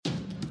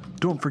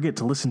Don't forget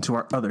to listen to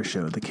our other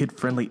show, the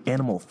kid-friendly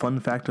Animal Fun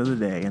Fact of the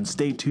Day, and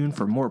stay tuned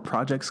for more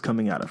projects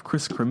coming out of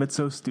Chris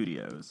Cremitzo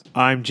Studios.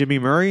 I'm Jimmy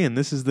Murray, and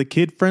this is the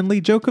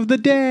kid-friendly joke of the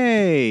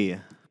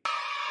day.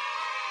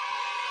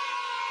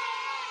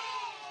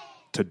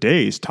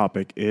 Today's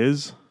topic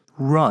is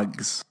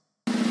Rugs.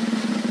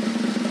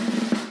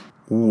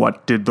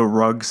 What did the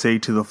rug say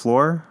to the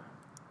floor?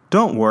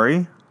 Don't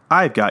worry,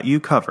 I've got you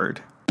covered.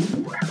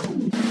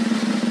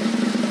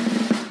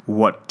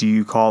 What do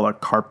you call a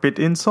carpet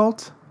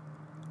insult?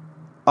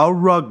 A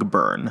rug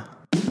burn.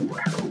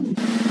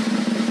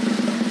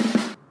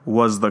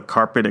 Was the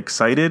carpet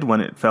excited when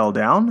it fell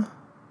down?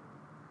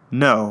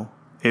 No,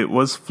 it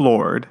was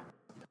floored.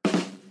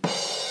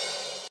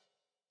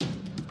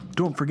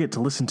 Don't forget to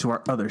listen to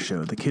our other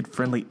show, the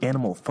kid-friendly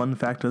Animal Fun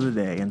Fact of the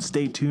Day, and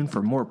stay tuned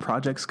for more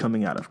projects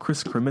coming out of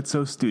Chris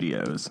Cremitzo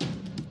Studios.